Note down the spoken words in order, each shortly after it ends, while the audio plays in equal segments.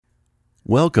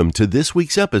Welcome to this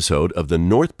week's episode of the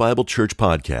North Bible Church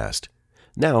Podcast.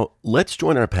 Now, let's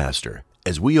join our pastor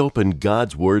as we open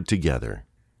God's Word together.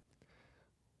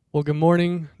 Well, good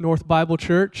morning, North Bible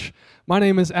Church. My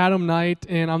name is Adam Knight,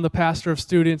 and I'm the pastor of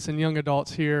students and young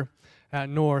adults here at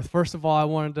North. First of all, I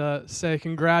wanted to say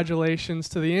congratulations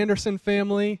to the Anderson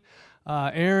family.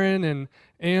 Aaron and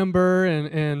Amber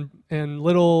and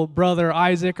little brother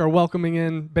Isaac are welcoming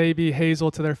in baby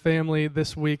Hazel to their family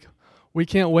this week. We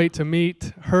can't wait to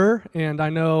meet her, and I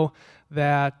know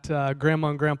that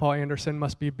Grandma and Grandpa Anderson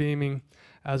must be beaming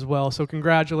as well. So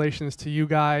congratulations to you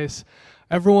guys.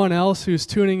 Everyone else who's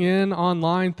tuning in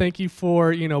online, thank you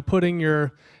for, putting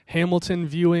your Hamilton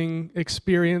viewing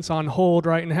experience on hold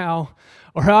right now,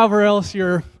 or however else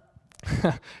you're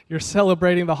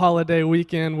celebrating the holiday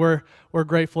weekend. We're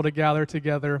grateful to gather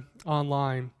together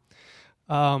online.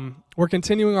 We're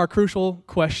continuing our Crucial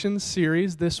Questions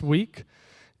series this week.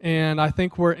 And I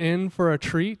think we're in for a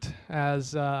treat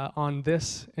as on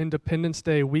this Independence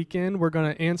Day weekend, we're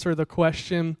going to answer the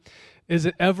question, is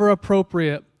it ever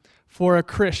appropriate for a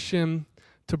Christian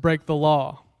to break the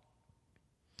law?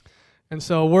 And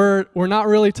so we're not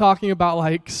really talking about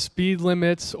like speed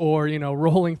limits or,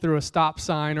 rolling through a stop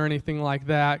sign or anything like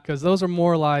that, because those are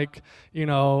more like,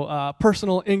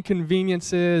 personal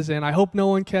inconveniences, and I hope no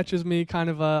one catches me kind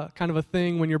of a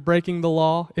thing when you're breaking the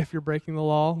law, if you're breaking the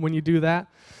law when you do that.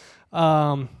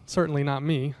 Certainly not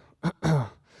me.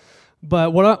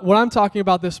 But what I'm talking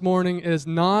about this morning is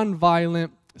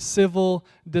nonviolent civil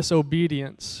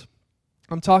disobedience.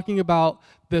 I'm talking about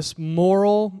this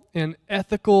moral and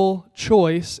ethical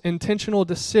choice, intentional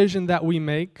decision that we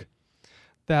make,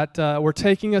 that we're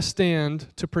taking a stand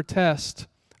to protest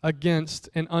against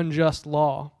an unjust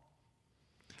law.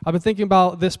 I've been thinking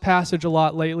about this passage a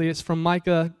lot lately. It's from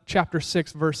Micah chapter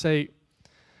 6, verse 8.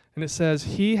 And it says,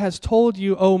 "He has told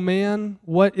you, O man,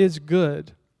 what is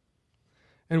good.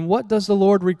 And what does the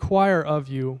Lord require of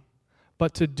you,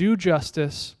 but to do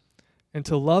justice and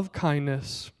to love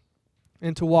kindness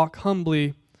and to walk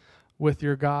humbly with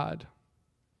your God."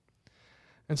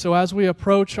 And so as we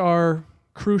approach our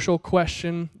crucial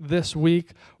question this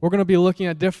week, we're going to be looking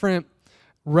at different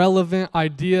relevant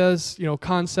ideas,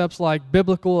 concepts like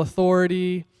biblical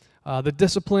authority, the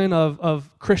discipline of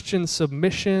Christian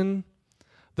submission,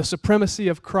 the supremacy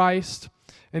of Christ,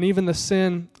 and even the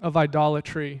sin of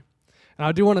idolatry. And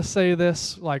I do want to say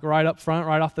this like right up front,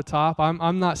 right off the top.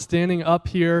 I'm not standing up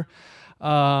here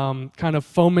kind of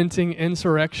fomenting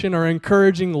insurrection or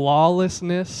encouraging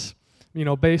lawlessness,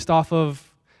 based off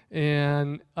of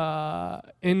an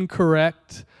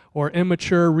incorrect or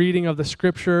immature reading of the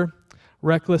Scripture,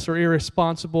 reckless or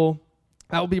irresponsible.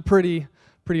 That would be pretty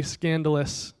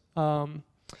scandalous.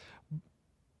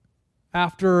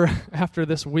 After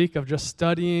this week of just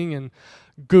studying and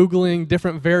Googling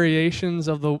different variations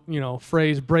of the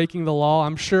phrase breaking the law,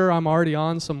 I'm sure I'm already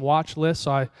on some watch lists,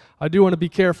 so I do want to be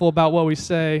careful about what we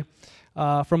say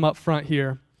from up front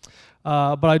here.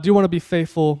 But I do want to be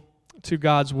faithful to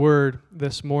God's Word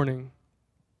this morning.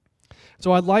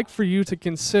 So I'd like for you to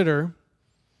consider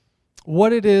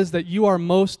what it is that you are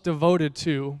most devoted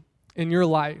to in your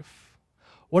life.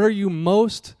 What are you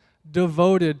most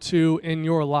devoted to in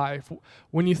your life?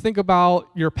 When you think about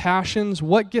your passions,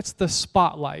 what gets the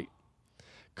spotlight?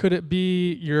 Could it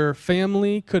be your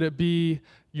family? Could it be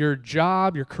your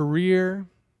job, your career?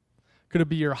 Could it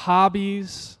be your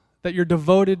hobbies that you're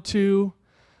devoted to?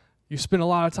 You spend a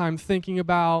lot of time thinking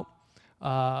about.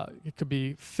 It could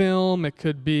be film. It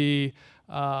could be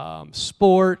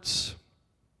sports.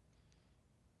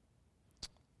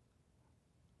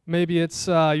 Maybe it's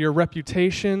your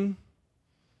reputation.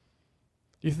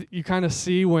 You kind of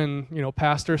see when,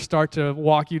 pastors start to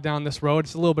walk you down this road,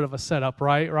 it's a little bit of a setup,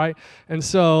 right? And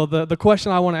so the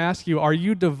question I want to ask you, are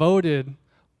you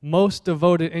most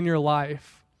devoted in your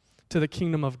life to the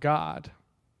kingdom of God?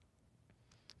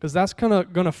 Because that's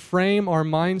going to frame our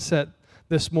mindset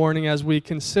this morning as we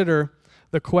consider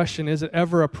the question, is it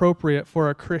ever appropriate for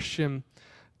a Christian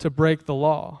to break the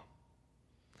law?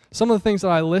 Some of the things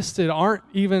that I listed aren't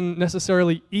even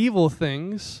necessarily evil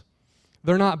things.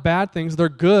 They're not bad things. They're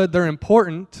good. They're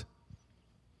important.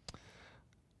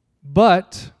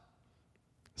 But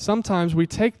sometimes we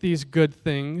take these good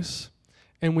things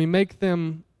and we make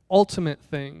them ultimate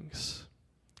things.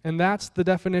 And that's the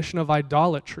definition of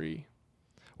idolatry,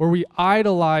 where we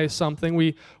idolize something,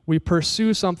 we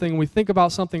pursue something, we think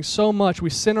about something so much, we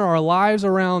center our lives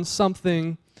around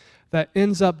something that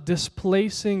ends up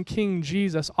displacing King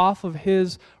Jesus off of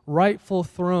his rightful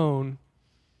throne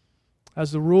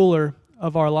as the ruler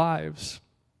of our lives.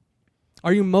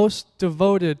 Are you most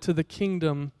devoted to the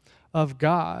kingdom of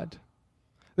God?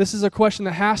 This is a question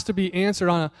that has to be answered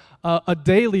on a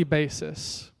daily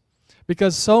basis,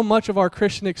 because so much of our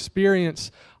Christian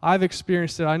experience, I've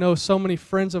experienced it, I know so many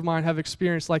friends of mine have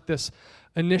experienced like this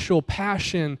initial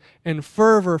passion and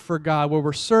fervor for God where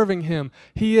we're serving Him.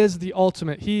 He is the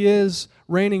ultimate. He is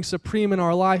reigning supreme in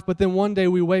our life, but then one day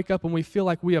we wake up and we feel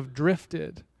like we have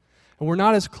drifted, and we're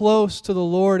not as close to the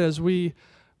Lord as we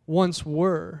once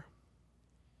were.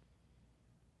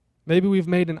 Maybe we've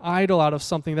made an idol out of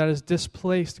something that has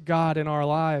displaced God in our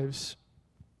lives,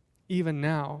 even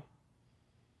now.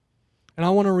 And I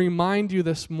want to remind you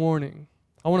this morning,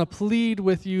 I want to plead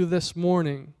with you this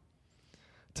morning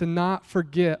to not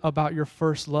forget about your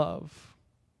first love.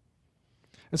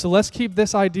 And so let's keep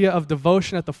this idea of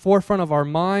devotion at the forefront of our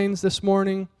minds this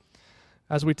morning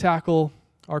as we tackle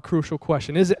our crucial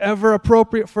question. Is it ever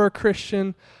appropriate for a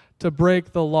Christian to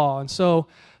break the law? And so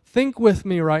think with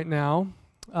me right now.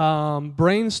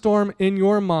 Brainstorm in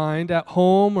your mind at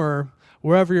home or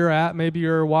wherever you're at. Maybe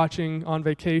you're watching on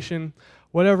vacation,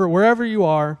 wherever you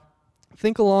are.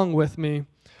 Think along with me.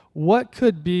 What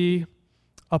could be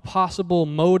a possible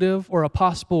motive or a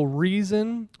possible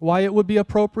reason why it would be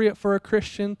appropriate for a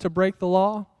Christian to break the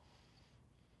law?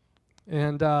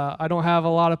 And I don't have a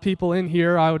lot of people in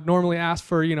here. I would normally ask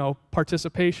for,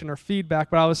 participation or feedback,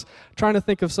 but I was trying to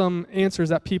think of some answers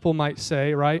that people might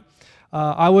say, right?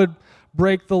 I would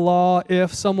break the law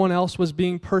if someone else was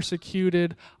being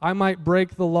persecuted. I might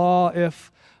break the law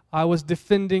if I was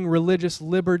defending religious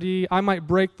liberty. I might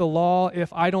break the law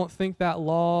if I don't think that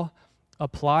law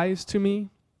applies to me,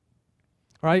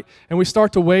 right? And we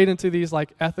start to wade into these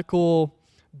like ethical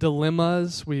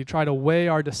dilemmas. We try to weigh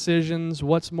our decisions.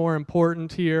 What's more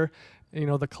important here?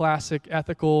 The classic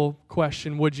ethical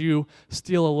question, would you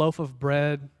steal a loaf of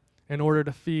bread in order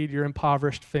to feed your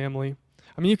impoverished family?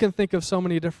 I mean, you can think of so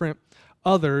many different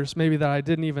others maybe that I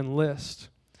didn't even list.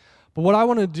 But what I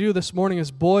want to do this morning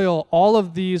is boil all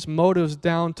of these motives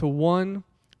down to one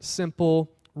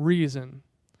simple reason.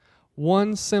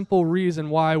 One simple reason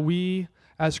why we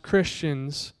as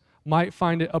Christians might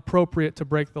find it appropriate to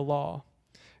break the law.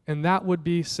 And that would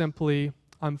be simply,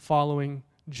 I'm following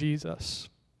Jesus.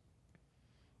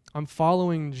 I'm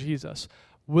following Jesus.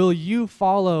 Will you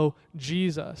follow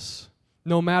Jesus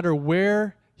no matter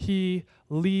where He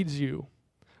leads you,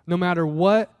 no matter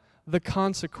what the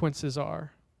consequences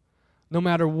are, no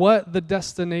matter what the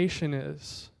destination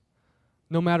is,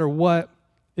 no matter what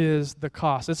is the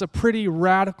cost? It's a pretty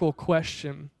radical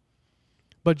question,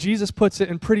 but Jesus puts it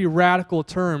in pretty radical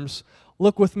terms.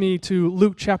 Look with me to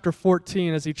Luke chapter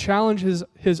 14 as He challenges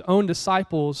His own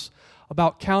disciples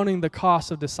about counting the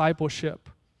cost of discipleship.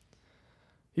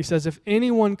 He says, if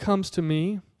anyone comes to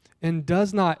me and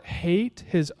does not hate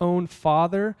his own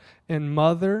father and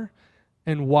mother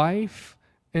and wife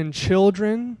and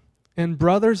children and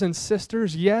brothers and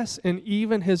sisters, yes, and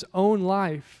even his own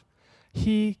life,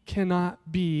 he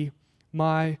cannot be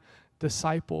my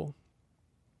disciple.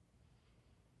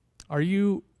 Are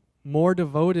you more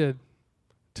devoted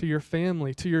to your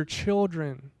family, to your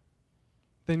children,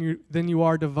 than you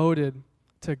are devoted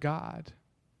to God?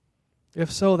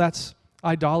 If so, that's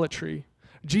idolatry.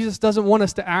 Jesus doesn't want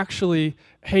us to actually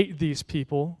hate these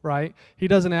people, right? He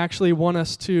doesn't actually want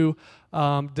us to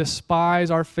despise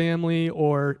our family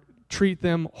or treat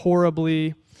them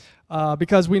horribly,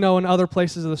 because we know in other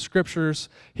places of the Scriptures,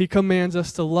 He commands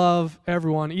us to love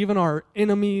everyone, even our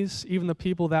enemies, even the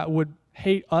people that would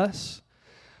hate us.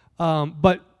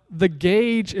 But the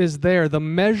gauge is there. The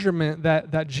measurement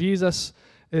that Jesus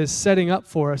is setting up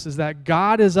for us is that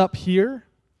God is up here,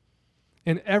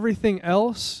 and everything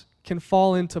else can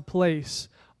fall into place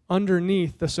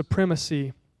underneath the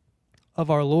supremacy of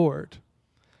our Lord.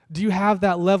 Do you have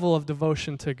that level of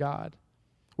devotion to God,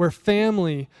 where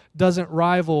family doesn't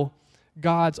rival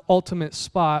God's ultimate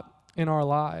spot in our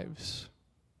lives?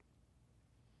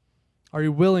 Are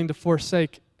you willing to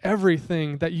forsake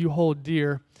everything that you hold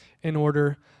dear in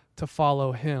order to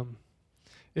follow Him?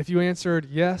 If you answered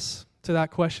yes to that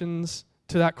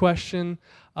question,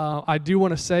 I do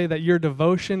want to say that your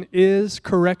devotion is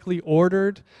correctly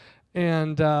ordered,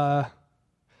 and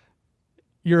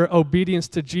your obedience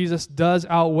to Jesus does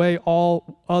outweigh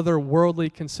all other worldly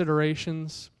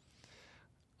considerations.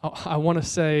 I want to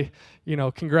say,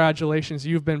 congratulations,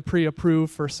 you've been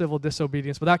pre-approved for civil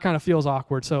disobedience, but that kind of feels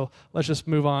awkward, so let's just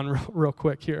move on real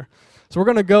quick here. So we're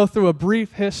going to go through a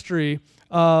brief history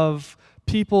of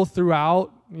people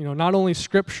throughout, not only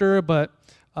Scripture, but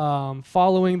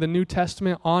following the New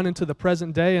Testament on into the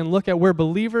present day, and look at where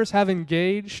believers have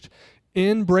engaged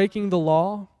in breaking the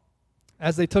law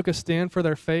as they took a stand for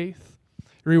their faith.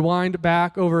 Rewind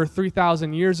back over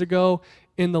 3,000 years ago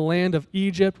in the land of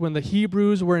Egypt when the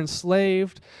Hebrews were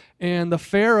enslaved, and the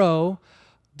Pharaoh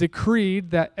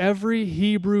decreed that every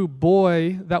Hebrew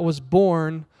boy that was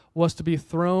born was to be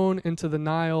thrown into the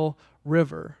Nile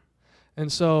River.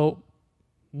 And so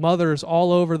mothers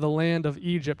all over the land of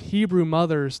Egypt, Hebrew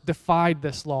mothers, defied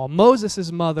this law.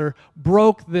 Moses' mother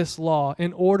broke this law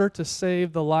in order to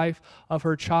save the life of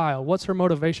her child. What's her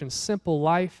motivation? Simple: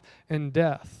 life and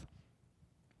death.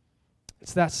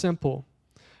 It's that simple.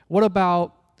 What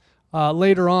about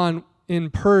later on in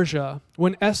Persia,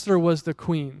 when Esther was the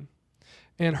queen,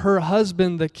 and her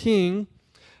husband, the king,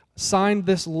 signed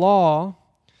this law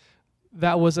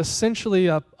that was essentially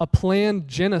a planned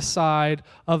genocide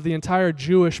of the entire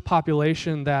Jewish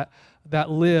population that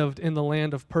lived in the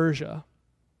land of Persia.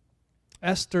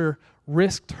 Esther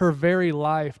risked her very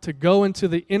life to go into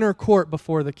the inner court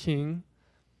before the king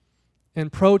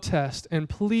and protest and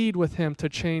plead with him to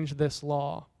change this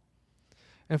law.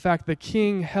 In fact, the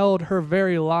king held her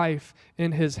very life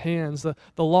in his hands. The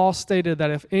law stated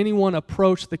that if anyone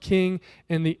approached the king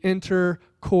in the inner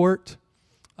court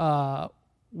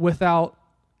without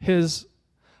his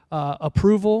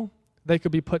approval, they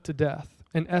could be put to death.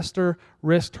 And Esther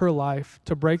risked her life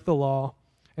to break the law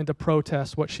and to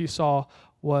protest what she saw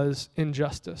was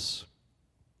injustice.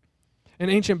 In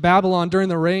ancient Babylon, during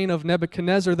the reign of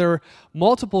Nebuchadnezzar, there were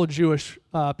multiple Jewish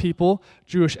people,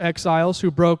 Jewish exiles, who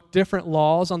broke different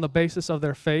laws on the basis of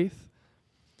their faith.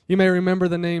 You may remember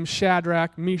the names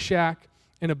Shadrach, Meshach,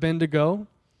 and Abednego.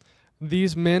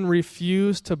 These men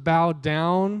refused to bow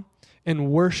down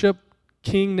and worship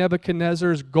King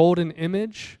Nebuchadnezzar's golden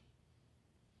image,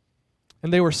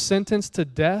 and they were sentenced to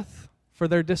death for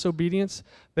their disobedience.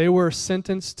 They were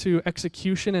sentenced to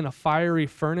execution in a fiery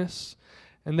furnace.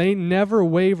 And they never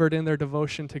wavered in their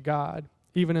devotion to God,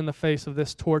 even in the face of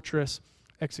this torturous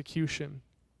execution.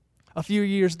 A few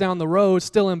years down the road,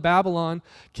 still in Babylon,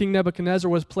 King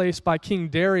Nebuchadnezzar was placed by King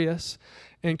Darius,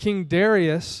 and King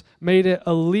Darius made it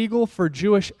illegal for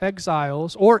Jewish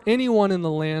exiles or anyone in the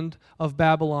land of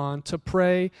Babylon to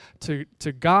pray to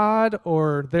God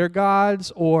or their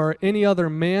gods or any other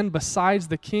man besides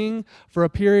the king for a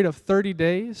period of 30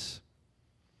 days.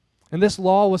 And this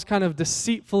law was kind of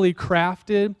deceitfully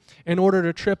crafted in order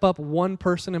to trip up one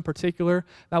person in particular.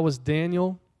 That was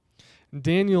Daniel.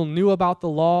 Daniel knew about the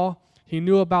law. He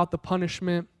knew about the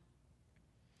punishment.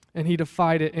 And he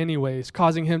defied it anyways,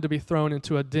 causing him to be thrown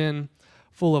into a den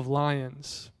full of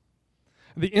lions.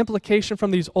 The implication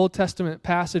from these Old Testament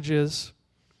passages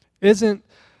isn't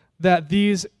that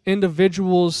these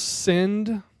individuals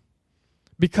sinned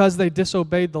because they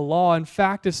disobeyed the law. In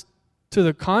fact, it's to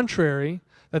the contrary,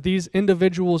 that these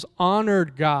individuals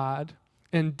honored God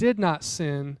and did not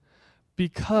sin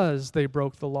because they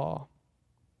broke the law.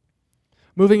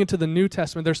 Moving into the New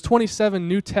Testament, there's 27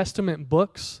 New Testament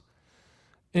books,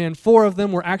 and 4 of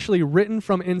them were actually written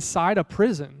from inside a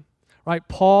prison. Right?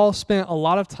 Paul spent a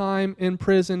lot of time in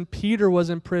prison. Peter was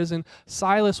in prison.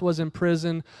 Silas was in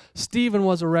prison. Stephen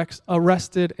was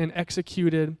arrested and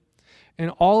executed. And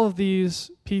all of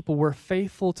these people were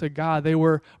faithful to God. They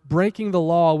were breaking the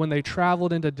law when they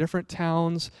traveled into different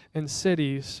towns and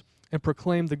cities and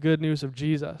proclaimed the good news of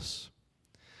Jesus.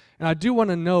 And I do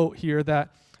want to note here that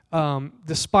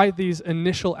despite these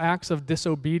initial acts of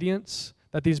disobedience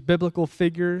that these biblical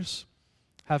figures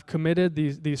have committed,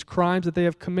 these crimes that they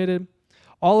have committed,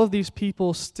 all of these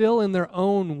people still in their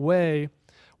own way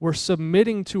were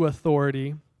submitting to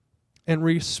authority and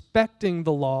respecting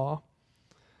the law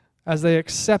as they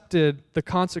accepted the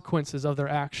consequences of their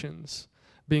actions,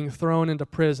 being thrown into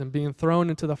prison, being thrown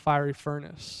into the fiery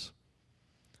furnace.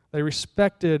 They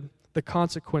respected the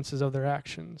consequences of their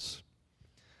actions.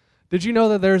 Did you know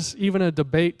that there's even a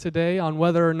debate today on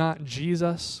whether or not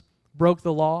Jesus broke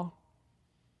the law?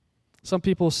 Some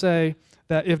people say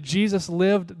that if Jesus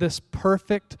lived this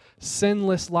perfect,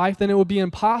 sinless life, then it would be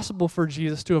impossible for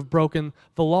Jesus to have broken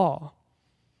the law.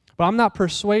 But I'm not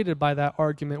persuaded by that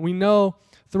argument. We know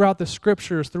throughout the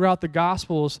scriptures, throughout the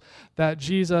gospels, that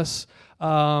Jesus,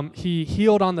 he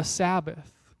healed on the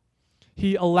Sabbath.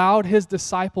 He allowed his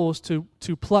disciples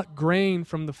to pluck grain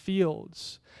from the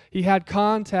fields. He had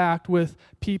contact with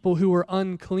people who were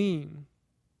unclean.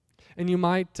 And you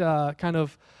might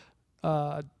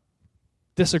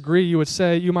disagree.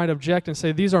 You might object and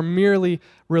say, these are merely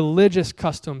religious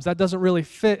customs. That doesn't really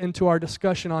fit into our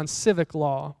discussion on civic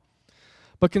law.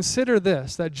 But consider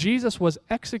this, that Jesus was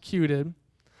executed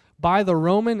by the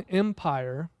Roman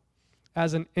Empire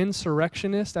as an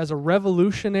insurrectionist, as a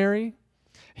revolutionary.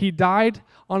 He died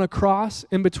on a cross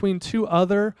in between 2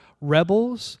 other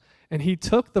rebels, and he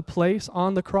took the place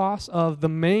on the cross of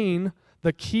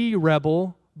the key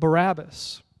rebel,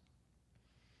 Barabbas.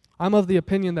 I'm of the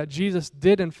opinion that Jesus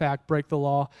did in fact break the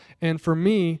law, and for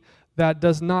me, that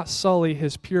does not sully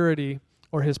his purity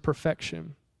or his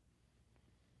perfection.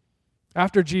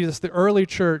 After Jesus, the early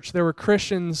church, there were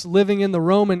Christians living in the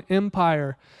Roman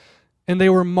Empire, and they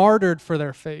were martyred for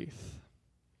their faith.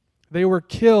 They were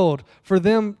killed. For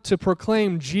them to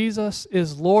proclaim Jesus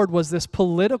is Lord was this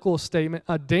political statement,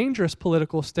 a dangerous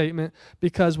political statement,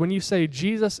 because when you say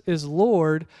Jesus is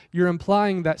Lord, you're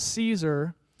implying that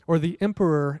Caesar or the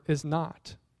emperor is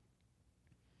not.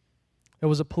 It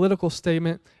was a political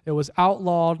statement. It was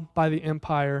outlawed by the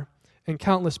empire, and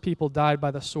countless people died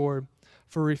by the sword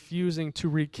for refusing to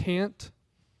recant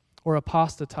or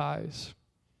apostatize.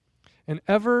 And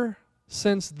ever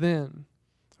since then,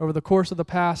 over the course of the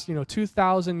past,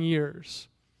 2,000 years,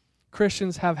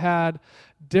 Christians have had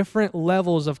different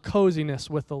levels of coziness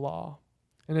with the law.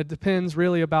 And it depends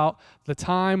really about the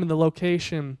time and the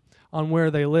location on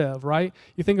where they live, right?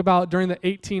 You think about during the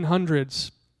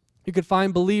 1800s, you could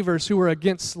find believers who were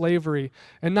against slavery,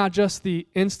 and not just the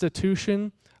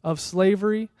institution of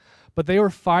slavery, but they were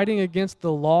fighting against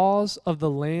the laws of the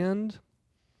land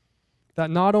that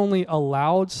not only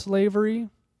allowed slavery,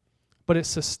 but it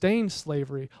sustained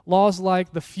slavery. Laws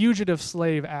like the Fugitive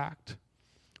Slave Act,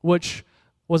 which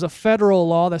was a federal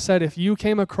law that said if you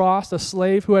came across a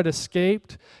slave who had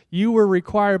escaped, you were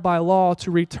required by law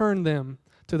to return them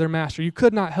to their master. You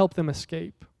could not help them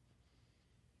escape.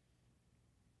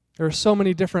 There are so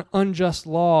many different unjust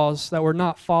laws that were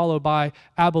not followed by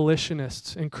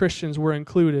abolitionists, and Christians were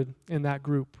included in that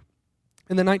group.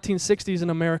 In the 1960s in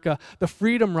America, the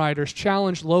Freedom Riders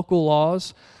challenged local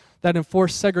laws that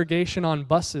enforced segregation on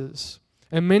buses,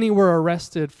 and many were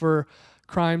arrested for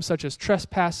crimes such as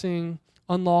trespassing,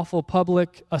 unlawful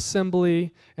public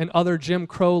assembly, and other Jim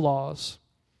Crow laws.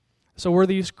 So were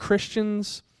these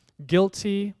Christians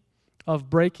guilty of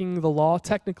breaking the law?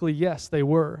 Technically, yes, they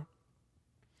were.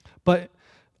 But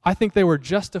I think they were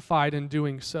justified in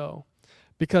doing so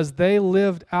because they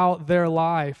lived out their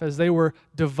life as they were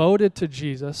devoted to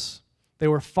Jesus, they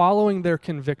were following their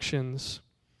convictions,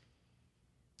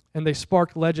 and they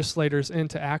sparked legislators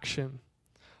into action.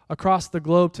 Across the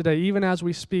globe today, even as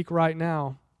we speak right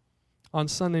now, on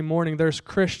Sunday morning, there's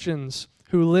Christians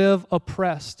who live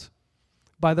oppressed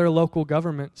by their local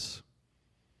governments.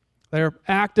 They are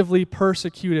actively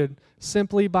persecuted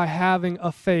simply by having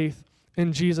a faith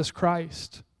in Jesus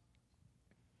Christ.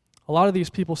 A lot of these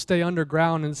people stay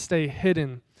underground and stay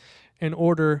hidden in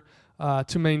order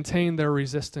to maintain their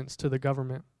resistance to the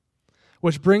government.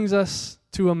 Which brings us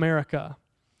to America.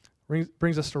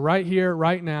 Brings us to right here,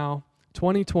 right now,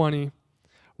 2020,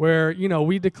 where,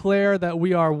 we declare that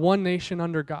we are one nation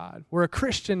under God. We're a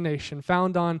Christian nation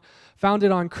founded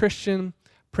on Christian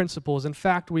principles. In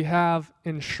fact, we have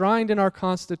enshrined in our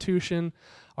Constitution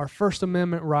our First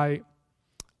Amendment right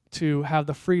to have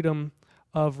the freedom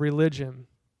of religion.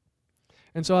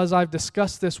 And so as I've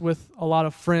discussed this with a lot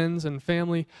of friends and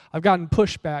family, I've gotten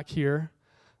pushback here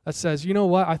that says, you know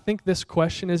what, I think this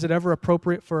question, is it ever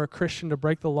appropriate for a Christian to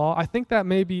break the law? I think that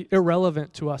may be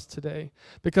irrelevant to us today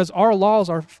because our laws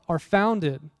are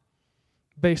founded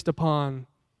based upon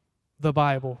the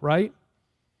Bible, right?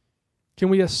 Can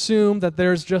we assume that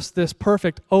there's just this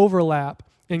perfect overlap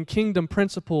in kingdom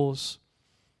principles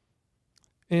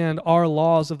and our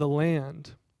laws of the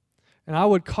land? And I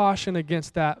would caution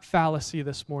against that fallacy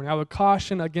this morning. I would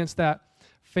caution against that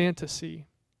fantasy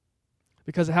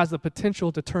because it has the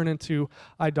potential to turn into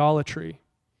idolatry.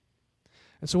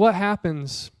 And so what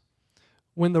happens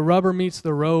when the rubber meets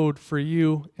the road for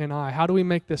you and I? How do we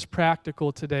make this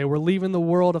practical today? We're leaving the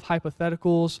world of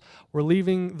hypotheticals. We're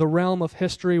leaving the realm of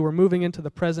history. We're moving into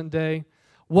the present day.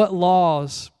 What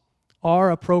laws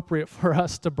are appropriate for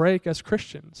us to break as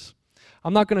Christians?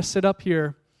 I'm not going to sit up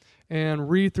here and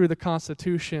read through the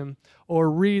Constitution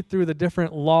or read through the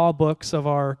different law books of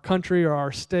our country or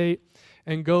our state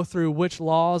and go through which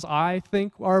laws I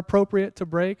think are appropriate to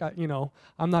break.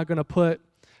 I'm not going to put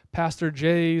Pastor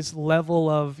Jay's level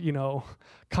of,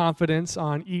 confidence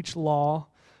on each law.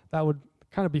 That would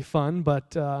kind of be fun,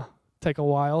 but take a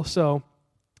while. So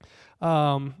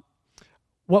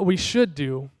what we should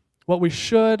do, what we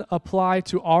should apply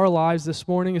to our lives this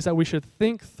morning is that we should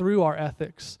think through our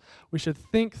ethics. We should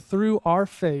think through our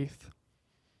faith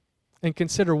and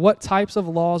consider what types of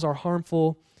laws are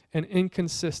harmful and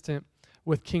inconsistent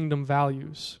with kingdom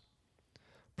values.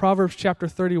 Proverbs chapter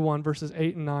 31, verses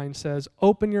 8 and 9 says,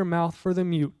 "Open your mouth for the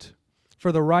mute,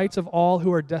 for the rights of all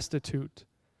who are destitute.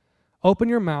 Open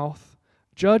your mouth,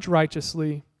 judge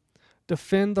righteously,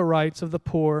 defend the rights of the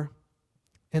poor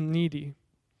and needy."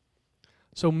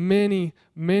 So many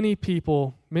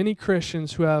people, many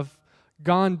Christians who have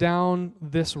gone down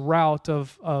this route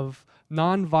of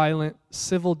nonviolent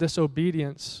civil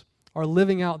disobedience are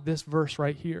living out this verse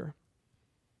right here.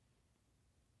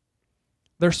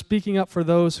 They're speaking up for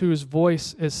those whose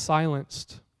voice is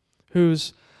silenced,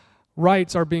 whose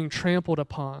rights are being trampled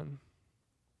upon.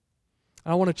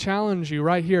 I want to challenge you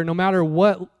right here, no matter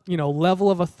what, level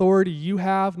of authority you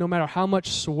have, no matter how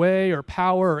much sway or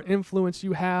power or influence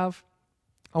you have,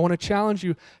 I want to challenge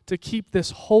you to keep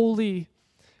this holy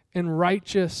and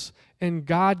righteous and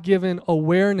God-given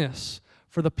awareness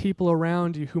for the people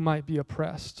around you who might be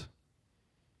oppressed.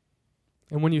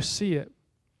 And when you see it,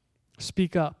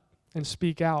 speak up and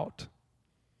speak out.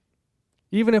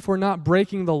 Even if we're not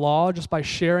breaking the law just by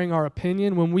sharing our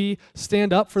opinion, when we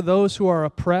stand up for those who are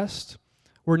oppressed,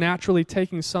 we're naturally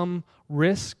taking some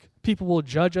risk. People will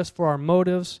judge us for our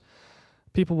motives.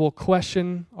 People will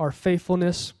question our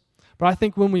faithfulness. But I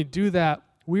think when we do that,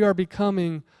 we are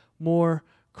becoming more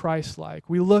Christ-like.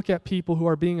 We look at people who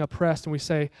are being oppressed and we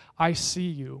say, I see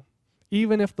you.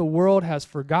 Even if the world has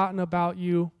forgotten about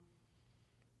you,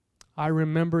 I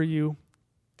remember you.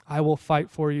 I will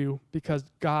fight for you because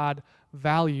God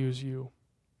values you.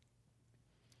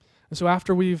 And so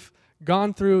after we've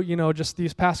gone through, just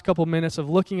these past couple minutes of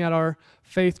looking at our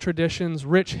faith traditions,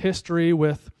 rich history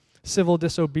with civil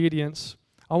disobedience,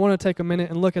 I want to take a minute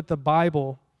and look at the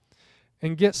Bible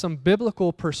and get some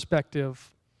biblical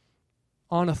perspective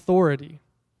on authority.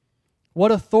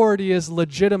 What authority is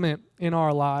legitimate in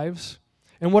our lives,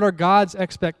 and what are God's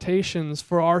expectations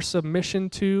for our submission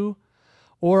to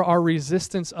or our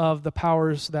resistance of the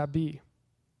powers that be?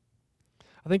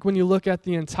 I think when you look at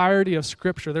the entirety of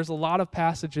Scripture, there's a lot of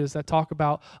passages that talk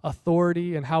about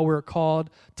authority and how we're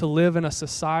called to live in a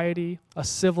society, a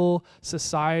civil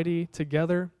society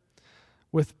together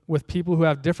with people who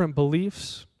have different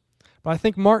beliefs. But I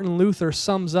think Martin Luther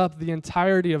sums up the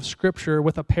entirety of Scripture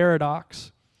with a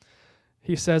paradox.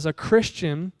 He says, a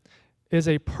Christian is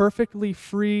a perfectly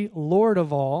free Lord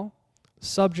of all,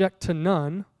 subject to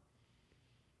none.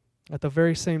 At the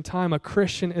very same time, a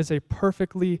Christian is a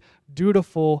perfectly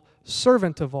dutiful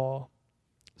servant of all,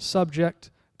 subject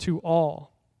to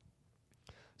all.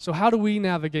 So how do we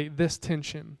navigate this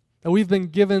tension? That we've been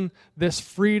given this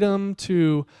freedom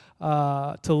to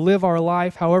live our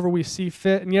life however we see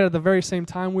fit, and yet at the very same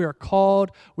time we are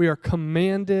called, we are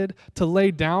commanded to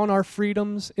lay down our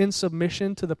freedoms in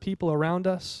submission to the people around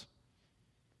us.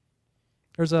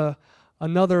 There's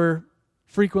another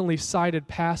frequently cited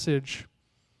passage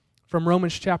from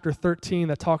Romans chapter 13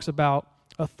 that talks about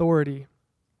authority.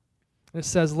 It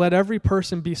says, "Let every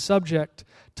person be subject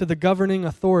to the governing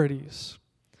authorities,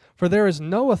 for there is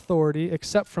no authority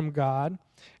except from God,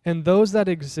 and those that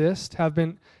exist have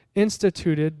been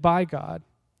instituted by God.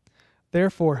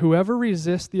 Therefore, whoever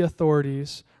resists the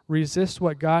authorities resists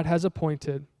what God has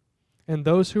appointed, and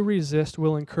those who resist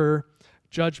will incur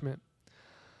judgment."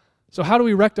 So how do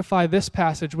we rectify this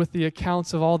passage with the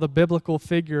accounts of all the biblical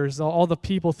figures, all the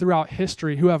people throughout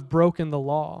history who have broken the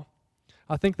law?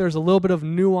 I think there's a little bit of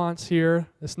nuance here.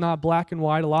 It's not black and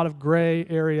white, a lot of gray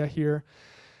area here.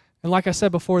 And like I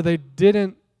said before, they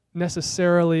didn't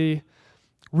necessarily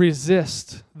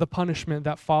resist the punishment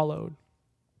that followed.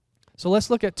 So let's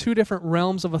look at two different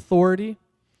realms of authority,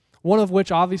 one of which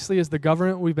obviously is the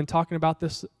government. We've been talking about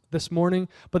this morning.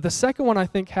 But the second one I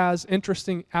think has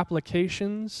interesting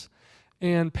applications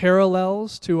and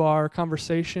parallels to our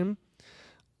conversation.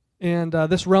 And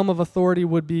this realm of authority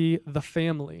would be the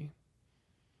family.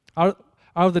 Out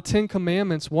of the 10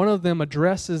 Commandments, one of them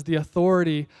addresses the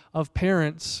authority of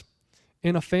parents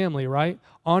in a family, right?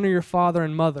 Honor your father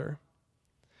and mother.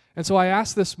 And so I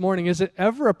asked this morning, is it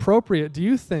ever appropriate, do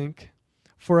you think,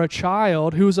 for a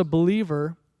child who's a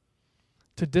believer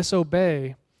to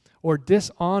disobey or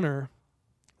dishonor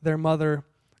their mother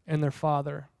and their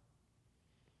father?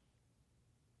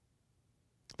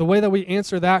 The way that we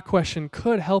answer that question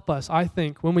could help us, I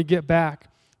think, when we get back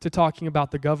to talking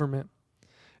about the government.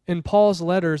 In Paul's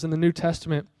letters in the New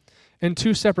Testament, in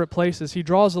two separate places, he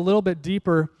draws a little bit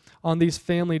deeper on these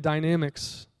family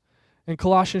dynamics. In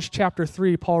Colossians chapter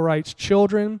 3, Paul writes,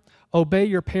 "Children, obey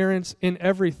your parents in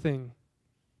everything,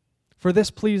 for this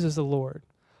pleases the Lord.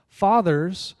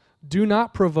 Fathers, do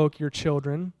not provoke your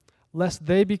children, lest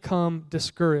they become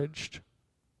discouraged."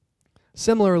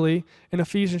 Similarly, in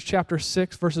Ephesians chapter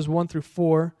 6, verses 1 through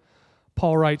 4,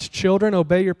 Paul writes, "Children,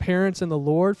 obey your parents in the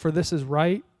Lord, for this is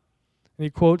right." And he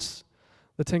quotes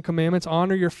the 10 Commandments,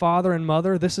 "Honor your father and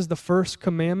mother. This is the first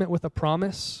commandment with a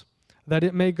promise, that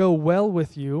it may go well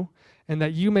with you, and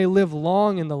that you may live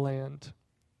long in the land.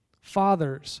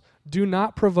 Fathers, do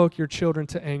not provoke your children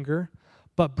to anger,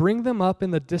 but bring them up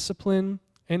in the discipline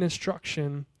and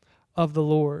instruction of the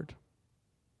Lord."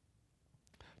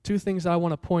 Two things that I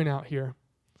want to point out here.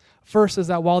 First is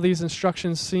that while these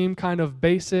instructions seem kind of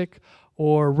basic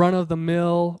or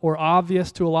run-of-the-mill or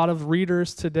obvious to a lot of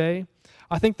readers today,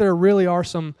 I think there really are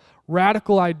some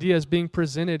radical ideas being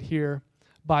presented here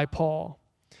by Paul.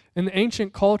 In the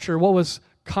ancient culture, what was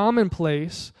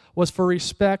commonplace was for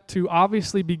respect to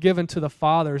obviously be given to the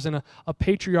fathers in a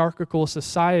patriarchal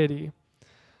society,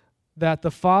 that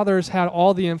the fathers had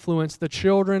all the influence, the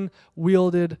children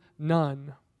wielded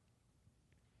none.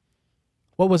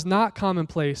 What was not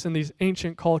commonplace in these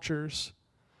ancient cultures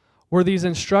were these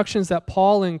instructions that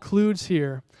Paul includes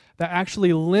here that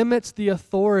actually limits the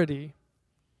authority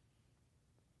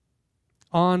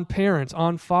on parents,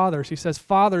 on fathers. He says,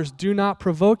 fathers, do not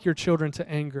provoke your children to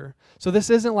anger. So this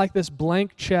isn't like this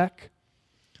blank check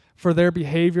for their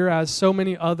behavior as so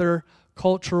many other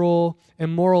cultural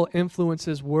and moral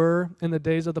influences were in the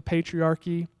days of the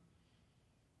patriarchy.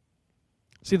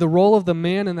 See, the role of the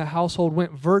man in the household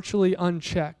went virtually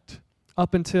unchecked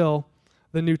up until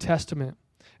the New Testament.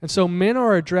 And so men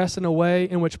are addressed in a way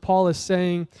in which Paul is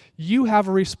saying, you have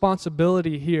a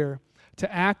responsibility here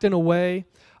to act in a way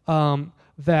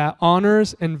that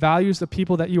honors and values the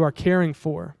people that you are caring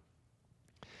for.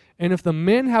 And if the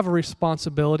men have a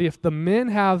responsibility, if the men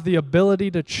have the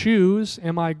ability to choose,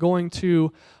 am I going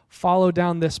to follow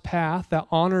down this path that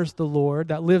honors the Lord,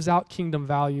 that lives out kingdom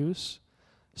values,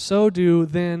 so do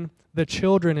then the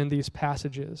children in these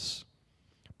passages.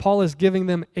 Paul is giving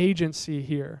them agency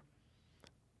here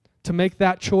to make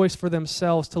that choice for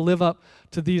themselves, to live up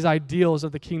to these ideals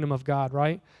of the kingdom of God,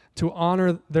 right? To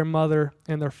honor their mother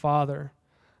and their father,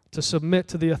 to submit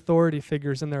to the authority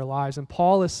figures in their lives. And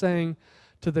Paul is saying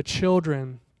to the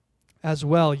children as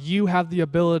well, you have the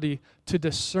ability to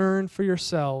discern for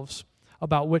yourselves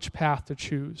about which path to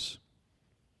choose.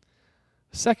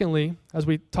 Secondly, as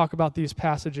we talk about these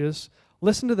passages,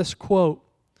 listen to this quote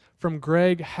from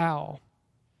Greg Howe.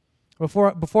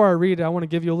 Before I read it, I want to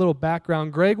give you a little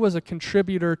background. Greg was a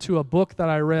contributor to a book that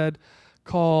I read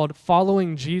called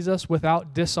Following Jesus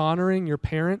Without Dishonoring Your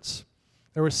Parents.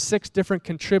 There were 6 different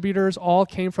contributors, all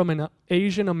came from an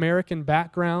Asian American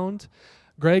background.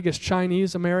 Greg is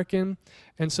Chinese American,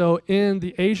 and so in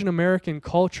the Asian American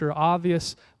culture,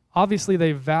 obviously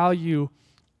they value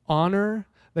honor,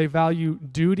 they value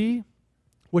duty,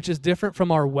 which is different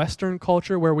from our Western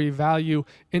culture where we value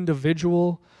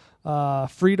individual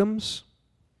freedoms.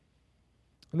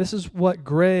 And this is what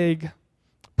Greg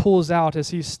pulls out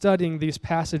as he's studying these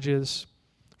passages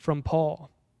from Paul.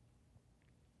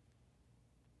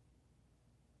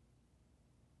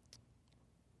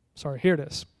 Here it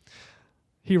is.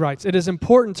 He writes, it is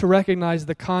important to recognize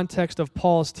the context of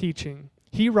Paul's teaching.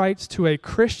 He writes to a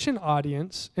Christian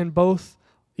audience in both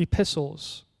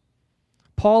epistles.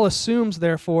 Paul assumes,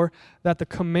 therefore, that the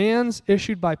commands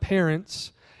issued by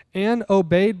parents and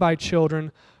obeyed by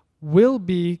children will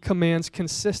be commands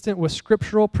consistent with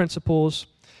scriptural principles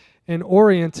and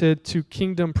oriented to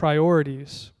kingdom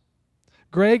priorities.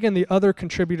 Greg and the other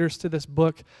contributors to this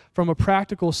book, from a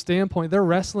practical standpoint, they're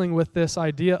wrestling with this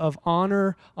idea of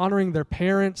honoring their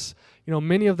parents. You know,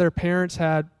 many of their parents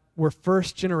were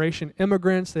first-generation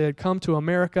immigrants. They had come to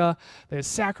America. They had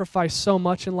sacrificed so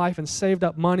much in life and saved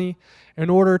up money in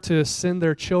order to send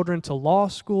their children to law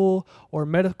school or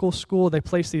medical school. They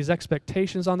placed these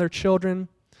expectations on their children.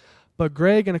 But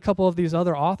Greg and a couple of these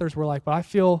other authors were like, but I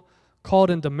feel called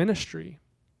into ministry.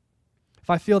 If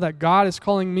I feel that God is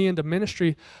calling me into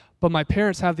ministry, but my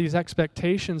parents have these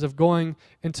expectations of going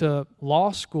into law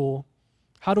school,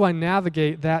 how do I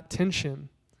navigate that tension?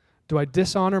 Do I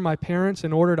dishonor my parents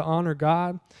in order to honor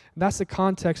God? And that's the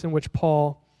context in which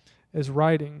Paul is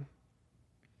writing.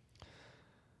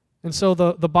 And so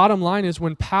the bottom line is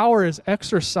when power is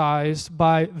exercised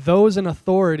by those in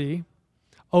authority,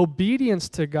 obedience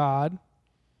to God,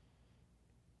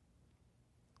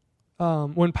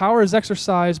 when power is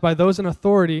exercised by those in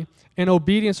authority and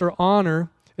obedience or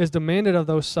honor is demanded of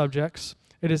those subjects,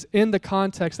 it is in the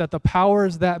context that the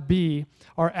powers that be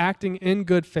are acting in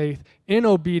good faith, in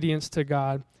obedience to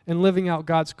God, and living out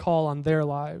God's call on their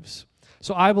lives.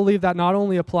 So I believe that not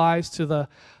only applies to the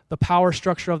power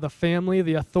structure of the family,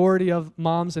 the authority of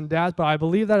moms and dads, but I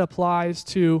believe that applies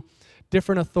to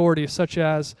different authorities such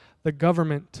as the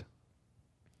government.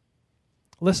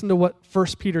 Listen to what 1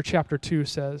 Peter chapter 2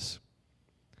 says.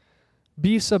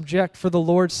 Be subject for the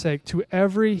Lord's sake to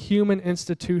every human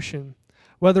institution,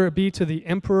 whether it be to the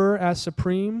emperor as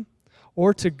supreme,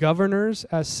 or to governors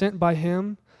as sent by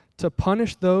him, to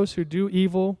punish those who do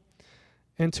evil,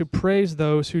 and to praise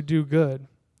those who do good.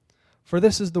 For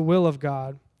this is the will of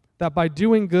God, that by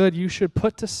doing good you should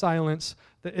put to silence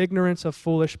the ignorance of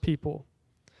foolish people.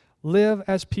 Live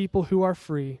as people who are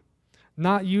free,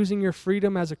 not using your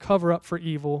freedom as a cover-up for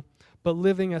evil, but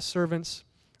living as servants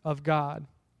of God.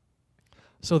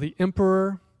 So the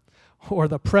emperor or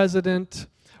the president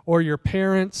or your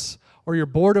parents or your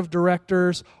board of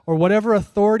directors or whatever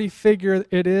authority figure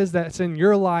it is that's in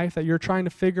your life that you're trying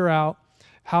to figure out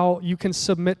how you can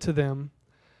submit to them,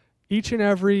 each and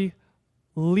every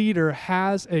leader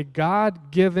has a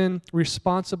God-given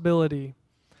responsibility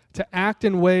to act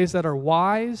in ways that are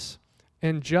wise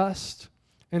and just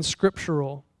and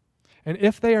scriptural. And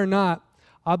if they are not,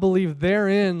 I believe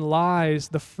therein lies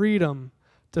the freedom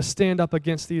to stand up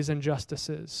against these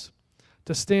injustices,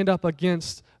 to stand up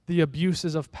against the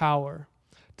abuses of power,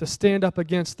 to stand up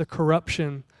against the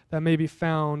corruption that may be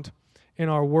found in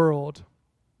our world.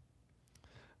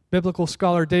 Biblical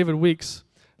scholar David Weeks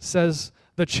says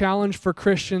the challenge for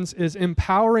Christians is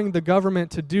empowering the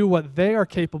government to do what they are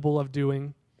capable of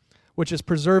doing, which is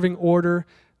preserving order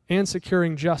and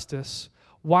securing justice,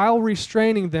 while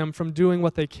restraining them from doing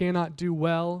what they cannot do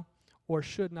well or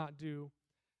should not do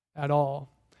at all.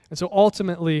 And so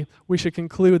ultimately, we should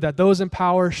conclude that those in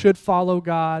power should follow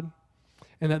God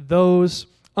and that those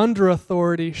under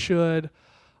authority should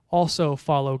also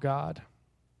follow God.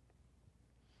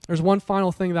 There's one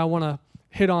final thing that I want to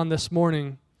hit on this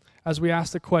morning as we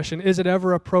ask the question, is it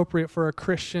ever appropriate for a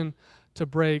Christian to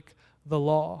break the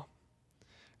law?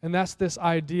 And that's this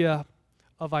idea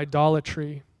of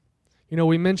idolatry. You know,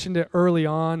 we mentioned it early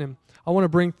on, and I want to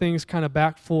bring things kind of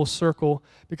back full circle,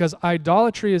 because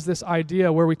idolatry is this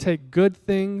idea where we take good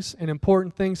things and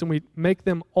important things and we make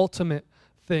them ultimate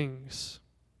things.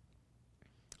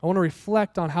 I want to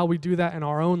reflect on how we do that in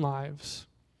our own lives.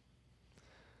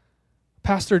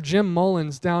 Pastor Jim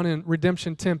Mullins down in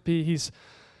Redemption Tempe, he's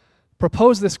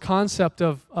proposed this concept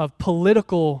of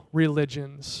political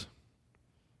religions.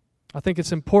 I think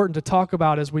it's important to talk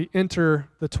about as we enter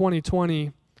the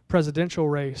 2020 presidential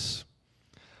race.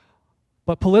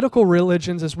 But political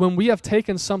religions is when we have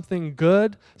taken something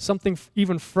good, something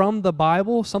even from the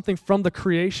Bible, something from the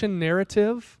creation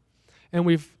narrative, and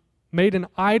we've made an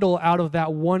idol out of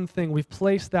that one thing. We've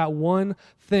placed that one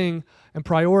thing and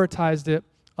prioritized it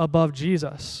above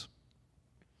Jesus.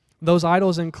 Those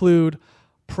idols include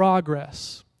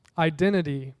progress,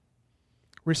 identity,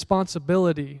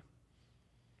 responsibility,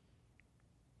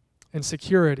 and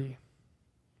security.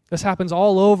 This happens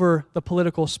all over the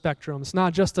political spectrum. It's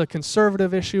not just a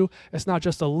conservative issue. It's not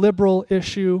just a liberal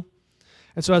issue.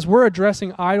 And so as we're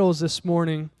addressing idols this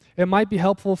morning, it might be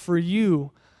helpful for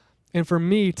you and for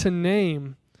me to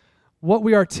name what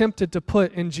we are tempted to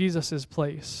put in Jesus'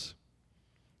 place.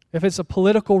 If it's a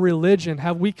political religion,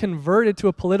 have we converted to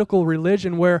a political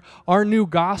religion where our new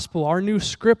gospel, our new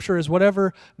scripture is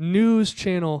whatever news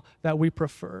channel that we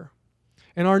prefer?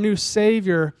 And our new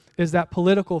Savior is that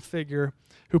political figure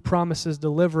who promises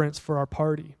deliverance for our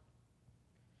party.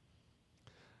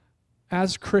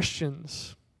 As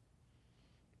Christians,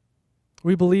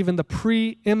 we believe in the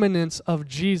preeminence of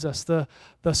Jesus, the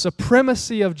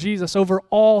supremacy of Jesus over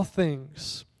all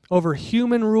things, over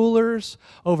human rulers,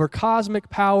 over cosmic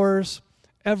powers,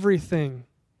 everything.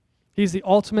 He's the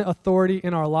ultimate authority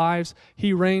in our lives.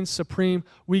 He reigns supreme.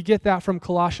 We get that from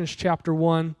Colossians chapter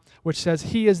 1, which says,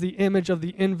 He is the image of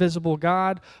the invisible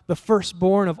God, the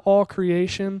firstborn of all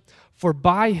creation. For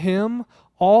by Him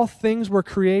all things were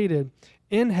created,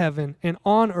 in heaven and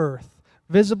on earth,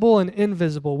 visible and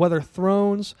invisible, whether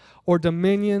thrones or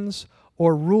dominions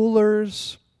or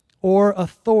rulers or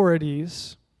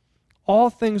authorities. All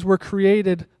things were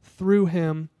created through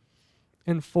Him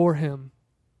and for Him.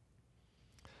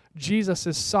 Jesus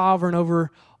is sovereign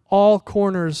over all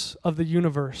corners of the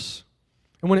universe.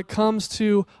 And when it comes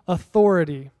to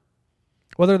authority,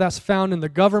 whether that's found in the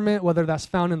government, whether that's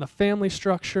found in the family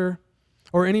structure,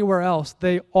 or anywhere else,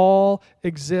 they all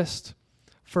exist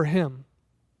for Him.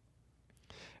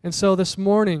 And so this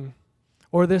morning,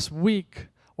 or this week,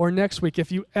 or next week,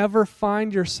 if you ever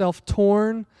find yourself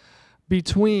torn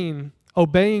between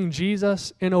obeying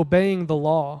Jesus and obeying the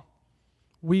law,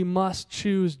 we must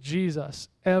choose Jesus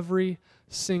every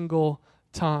single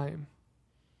time.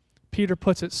 Peter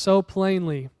puts it so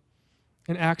plainly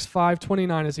in Acts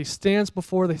 5:29 as he stands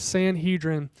before the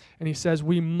Sanhedrin and he says,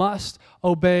 we must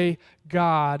obey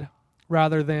God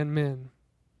rather than men.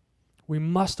 We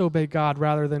must obey God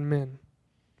rather than men.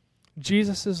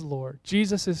 Jesus is Lord.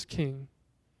 Jesus is King.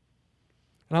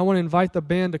 And I want to invite the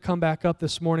band to come back up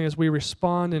this morning as we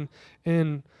respond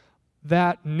in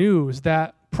that news,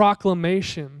 that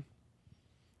proclamation,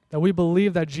 that we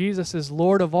believe that Jesus is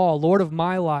Lord of all, Lord of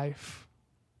my life,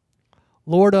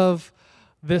 Lord of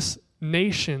this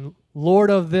nation, Lord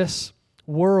of this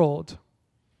world.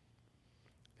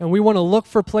 And we want to look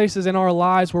for places in our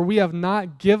lives where we have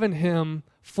not given him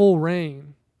full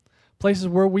reign. Places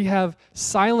where we have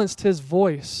silenced his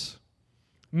voice,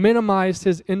 minimized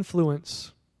his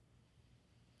influence.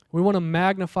 We want to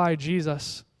magnify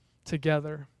Jesus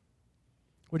together.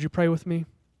 Would you pray with me?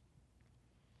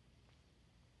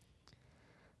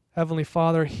 Heavenly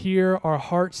Father, hear our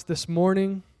hearts this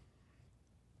morning.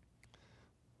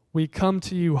 We come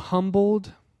to you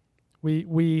humbled.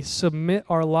 We submit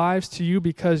our lives to you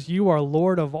because you are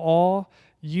Lord of all.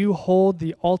 You hold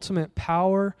the ultimate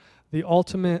power, the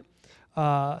ultimate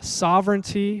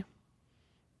sovereignty,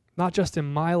 not just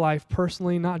in my life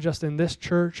personally, not just in this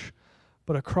church,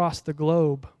 but across the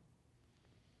globe.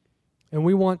 And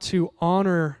we want to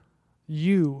honor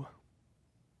you.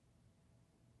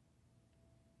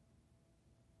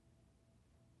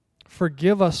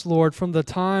 Forgive us, Lord, from the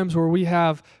times where we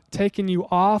have taken you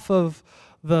off of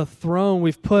the throne.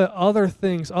 We've put other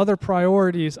things, other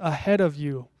priorities ahead of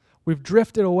you. We've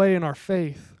drifted away in our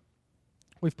faith.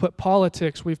 We've put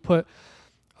politics, we've put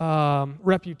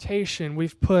reputation,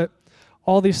 we've put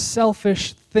all these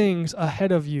selfish things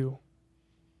ahead of you.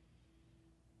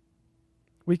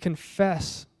 We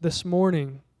confess this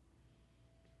morning.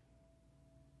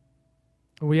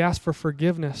 We ask for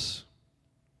forgiveness.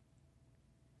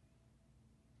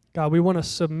 God, we want to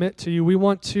submit to you. We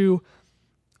want to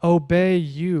obey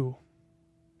you,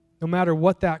 no matter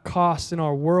what that costs in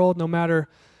our world, no matter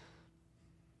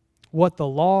what the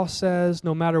law says,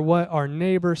 no matter what our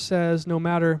neighbor says, no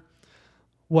matter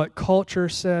what culture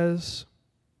says.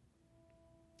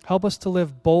 Help us to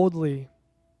live boldly,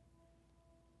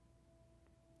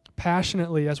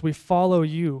 passionately as we follow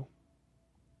you,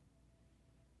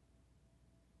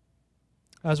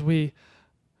 as we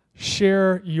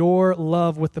share your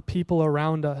love with the people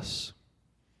around us.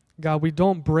 God, we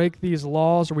don't break these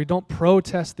laws or we don't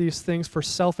protest these things for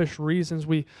selfish reasons.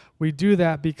 We do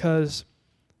that because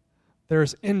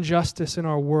there's injustice in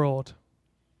our world.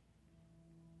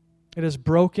 It is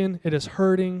broken, it is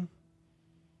hurting,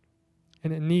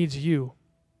 and it needs you.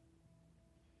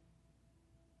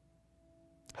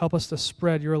 Help us to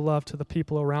spread your love to the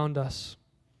people around us.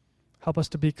 Help us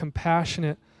to be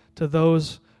compassionate to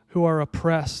those who are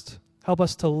oppressed. Help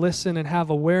us to listen and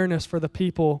have awareness for the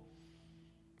people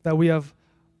that we have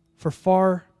for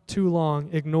far too long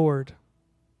ignored.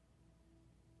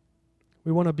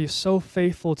 We want to be so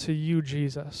faithful to you,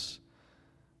 Jesus,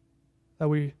 that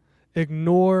we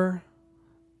ignore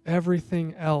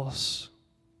everything else.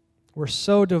 We're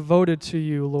so devoted to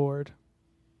you, Lord,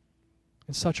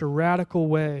 in such a radical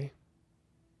way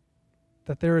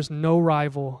that there is no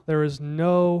rival, there is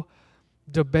no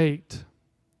debate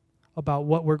about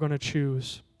what we're going to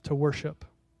choose to worship.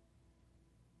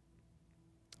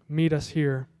 Meet us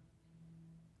here,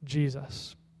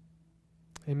 Jesus.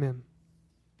 Amen.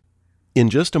 In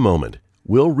just a moment,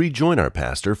 we'll rejoin our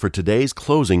pastor for today's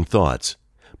closing thoughts.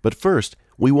 But first,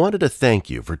 we wanted to thank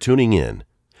you for tuning in.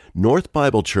 North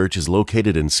Bible Church is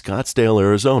located in Scottsdale,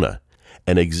 Arizona,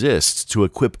 and exists to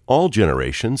equip all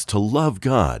generations to love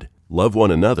God, love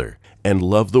one another, and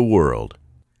love the world.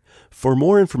 For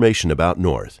more information about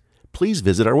North, please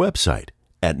visit our website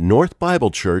at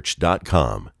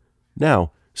northbiblechurch.com.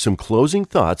 Now, some closing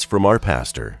thoughts from our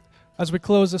pastor. As we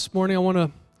close this morning, I want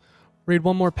to read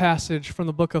one more passage from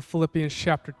the book of Philippians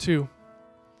chapter 2.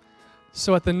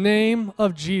 So at the name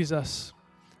of Jesus,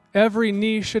 every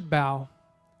knee should bow,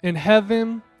 in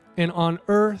heaven and on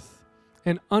earth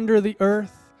and under the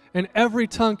earth, and every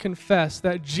tongue confess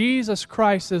that Jesus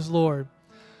Christ is Lord,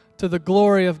 to the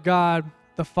glory of God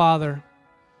the Father.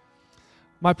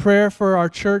 My prayer for our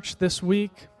church this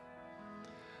week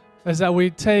is that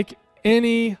we take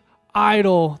any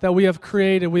idol that we have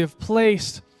created, we have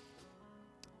placed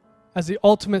as the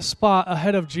ultimate spot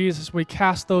ahead of Jesus, we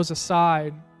cast those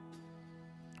aside.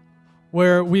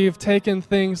 Where we've taken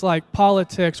things like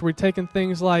politics, we've taken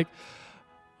things like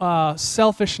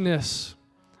selfishness,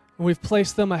 and we've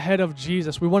placed them ahead of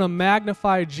Jesus. We want to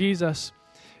magnify Jesus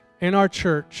in our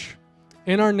church,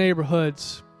 in our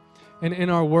neighborhoods, and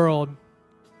in our world.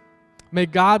 May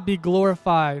God be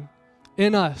glorified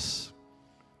in us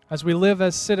as we live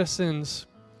as citizens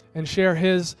and share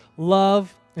His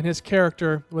love and His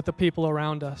character with the people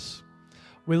around us.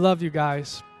 We love you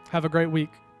guys. Have a great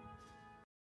week.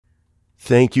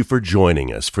 Thank you for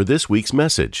joining us for this week's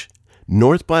message.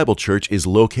 North Bible Church is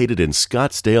located in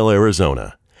Scottsdale,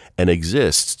 Arizona, and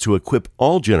exists to equip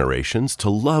all generations to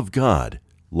love God,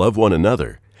 love one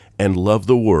another, and love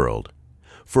the world.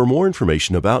 For more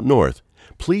information about North,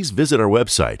 please visit our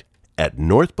website at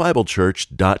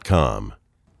northbiblechurch.com.